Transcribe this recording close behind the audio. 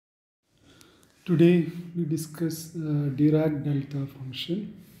Today we discuss Dirac delta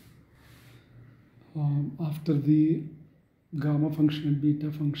function. After the gamma function and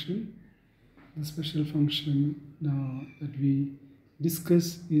beta function, the special function that we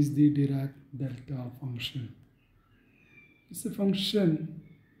discuss is the Dirac delta function. It's a function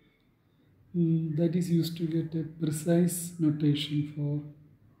that is used to get a precise notation for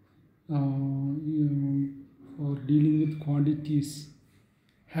dealing with quantities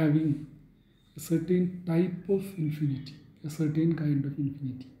having a certain type of infinity, a certain kind of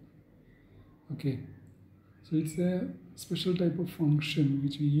infinity. Okay, so it's a special type of function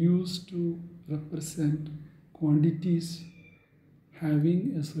which we use to represent quantities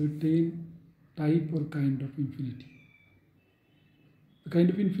having a certain type or kind of infinity. The kind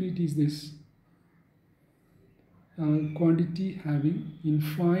of infinity is this: quantity having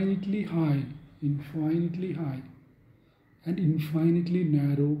infinitely high and infinitely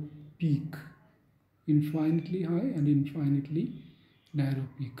narrow peak. Infinitely high and infinitely narrow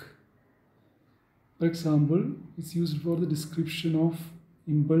peak. For example, it's used for the description of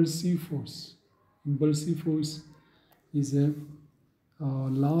impulsive force. Impulsive force is a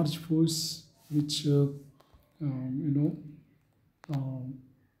large force which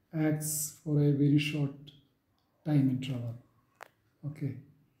acts for a very short time interval. Okay,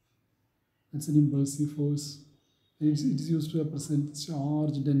 that's an impulsive force. It is used to represent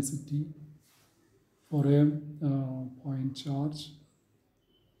charge density for a point charge,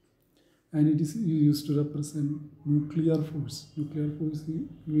 and it is used to represent nuclear force. Nuclear force,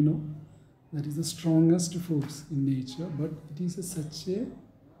 we know, that is the strongest force in nature, but it is such a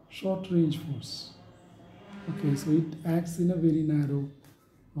short range force. Okay, so it acts in a very narrow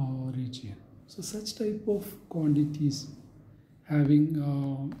region. So such type of quantities having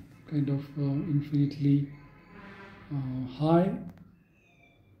kind of infinitely high,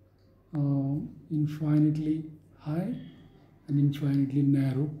 infinitely high and infinitely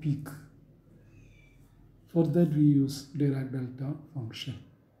narrow peak. For that we use Dirac delta function.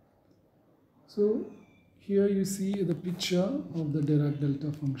 So here you see the picture of the Dirac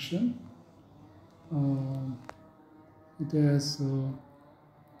delta function. It has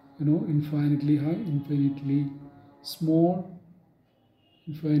infinitely high, infinitely small,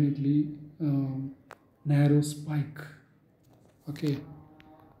 infinitely narrow spike. Okay,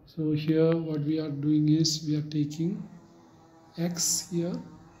 so here what we are doing is we are taking x here.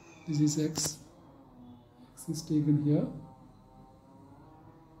 This is x. X is taken here.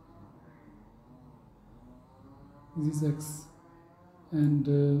 This is x, and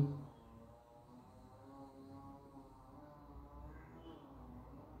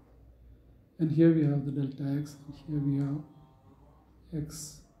here we have the delta x, and here we have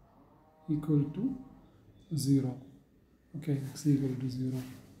x equal to 0. Okay, x equal to 0.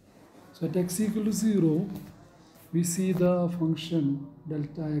 So at x equal to 0, we see the function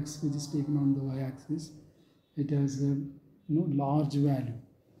delta x, which is taken on the y-axis. It has a large value,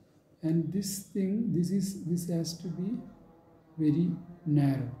 and this has to be very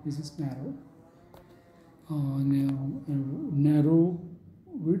narrow. This is narrow, narrow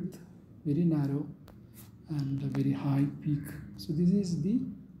width, very narrow, and a very high peak. So this is the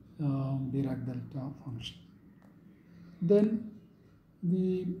Dirac delta function. Then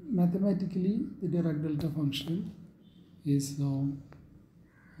mathematically the Dirac delta function is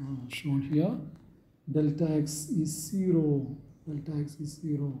shown here. Delta x is 0. Delta x is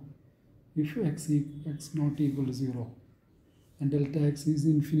 0 if x not equal to 0, and delta x is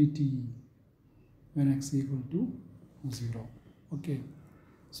infinity when x equal to 0. Okay,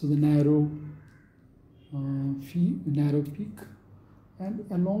 so the narrow peak, and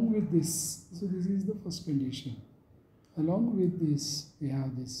along with this, so this is the first condition. Along with this, we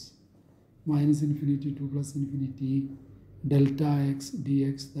have this minus infinity to plus infinity delta x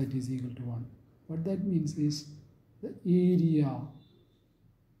dx, that is equal to 1. What that means is the area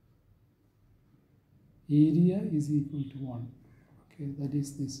is equal to 1. Okay, that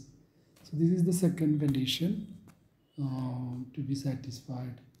is this. So this is the second condition to be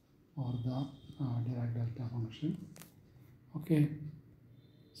satisfied for the Dirac delta function. Okay,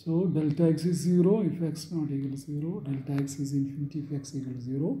 so delta x is 0 if x not equal to 0, delta x is infinity if x equal to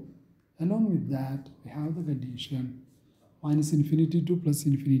 0. Along with that, we have the condition minus infinity to plus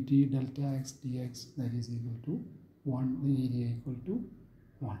infinity delta x dx, that is equal to 1, the area equal to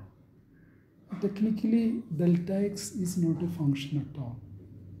 1. Technically, delta x is not a function at all,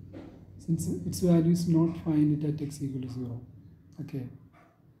 since its value is not finite at x equal to 0. Okay,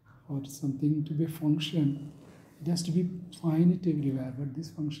 for something to be a function, it has to be finite everywhere, but this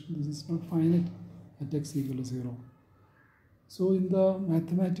function, this is not finite at x equal to 0. So in the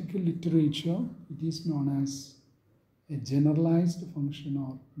mathematical literature, it is known as a generalized function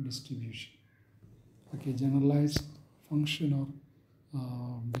or distribution. Okay, generalized function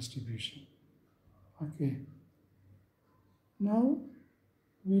or distribution. Okay. Now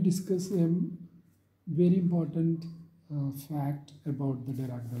we discuss a very important fact about the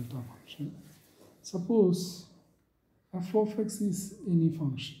Dirac delta function. Suppose f of x is any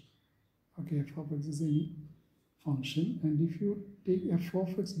function. Okay, f of x is any function, and if you take f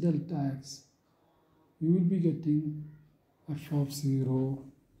of x delta x, you will be getting f of 0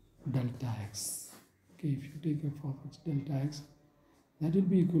 delta x. Okay, if you take f of x delta x, that will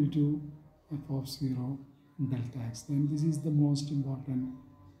be equal to f of 0 delta x. Then this is the most important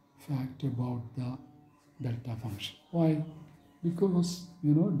fact about the delta function. Why? Because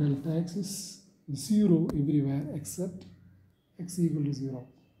delta x is 0 everywhere except x equal to 0.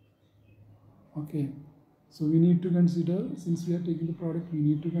 Okay, so we need to consider, since we are taking the product, we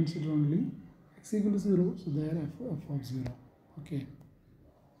need to consider only x equal to 0, so there f of 0. Okay,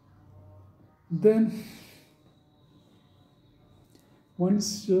 then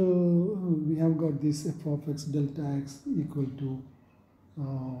once we have got this f of x delta x equal to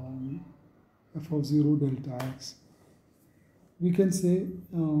f of 0 delta x, we can say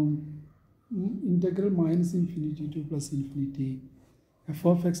integral minus infinity to plus infinity f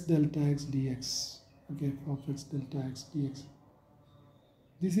of x delta x dx. Okay, f of x delta x dx.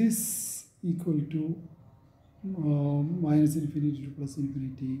 This is equal to minus infinity to plus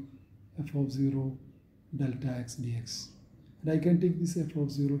infinity f of 0 delta x dx. And I can take this f of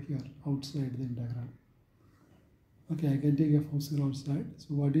 0 here outside the integral. Okay, I can take f of 0 outside. So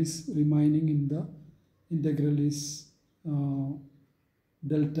what is remaining in the integral is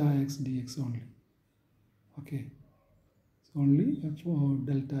delta x dx only. Okay, so only f of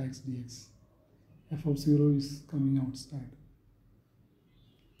delta x dx. F of 0 is coming outside.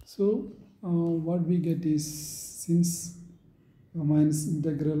 So what we get is, since minus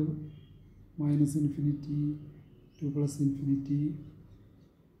integral minus infinity to plus infinity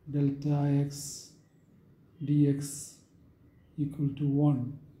delta x dx equal to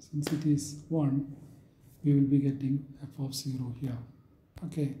 1, since it is 1, we will be getting f of 0 here.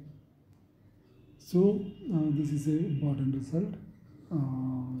 Okay, so this is an important result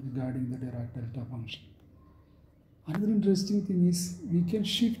regarding the Dirac delta function. Another interesting thing is, we can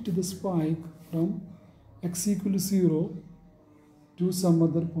shift the spike from x equal to 0 to some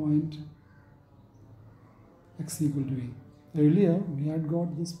other point x equal to a. Earlier we had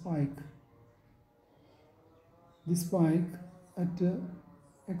got the spike at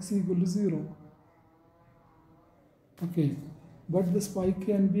x equal to 0. Okay, but the spike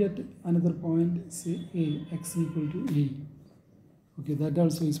can be at another point, say a, x equal to a. Okay, that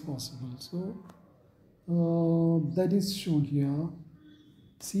also is possible. So that is shown here.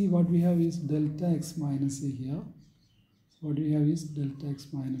 See, what we have is delta x minus a here. So what we have is delta x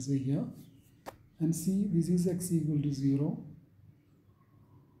minus a here. And see, this is x equal to 0.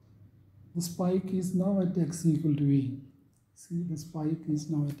 The spike is now at x equal to a. See, the spike is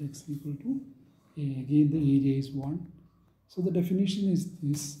now at x equal to a. Again, the area is 1. So the definition is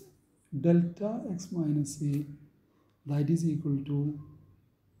this: delta x minus a, that is equal to,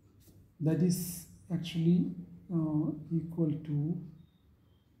 that is actually equal to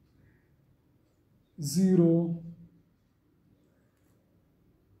 0.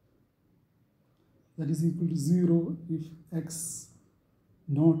 That is equal to 0 if x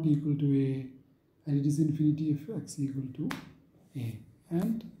not equal to a, and it is infinity if x equal to a.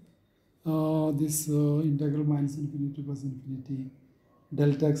 And this integral minus infinity plus infinity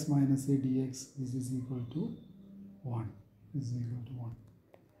delta x minus a dx, this is equal to 1. This is equal to 1.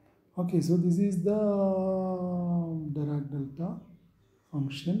 Okay, so this is the Dirac delta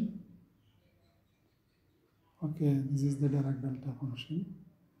function. Okay, this is the Dirac delta function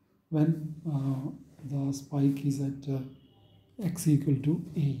when the spike is at x equal to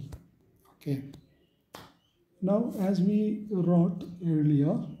a. Okay. Now, as we wrote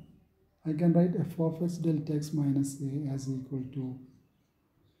earlier, I can write f of x delta x minus a as equal to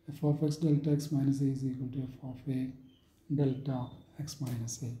f of x delta x minus a is equal to f of a delta x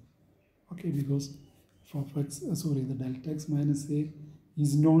minus a. Okay, because f of x, the delta x minus a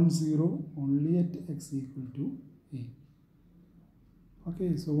is non-zero only at x equal to a.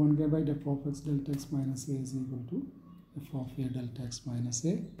 Okay, so one can write f of x delta x minus a is equal to f of a delta x minus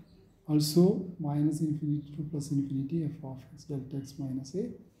a. Also, minus infinity to plus infinity f of x delta x minus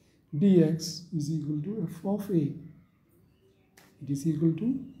a dx is equal to f of a. It is equal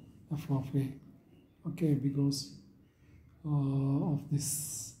to f of a. Okay, because of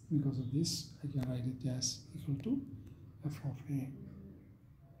this, I can write it as equal to f of a.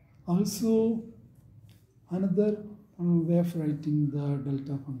 Also, another way of writing the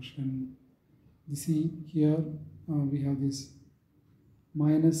delta function. You see here we have this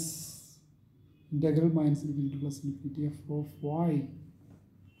minus integral minus infinity plus infinity f of y.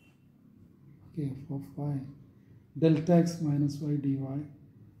 Okay, f of y. Delta x minus y dy.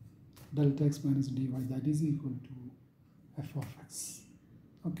 Delta x minus dy, that is equal to f of x.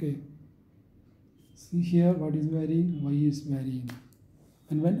 Okay. See here what is varying? Y is varying.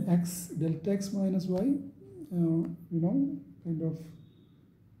 And when x, delta x minus y, kind of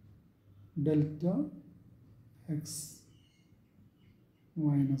delta x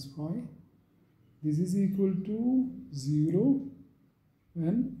minus y, this is equal to 0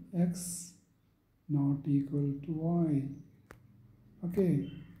 when x not equal to y.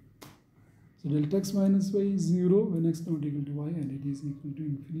 Okay. So delta x minus y is 0 when x not equal to y, and it is equal to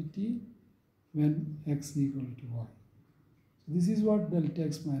infinity when x equal to y. So this is what delta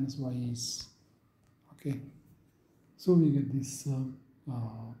x minus y is. Okay. So we get this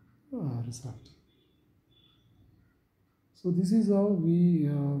result. So this is how we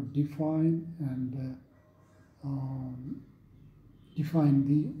define the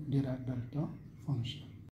Dirac delta function.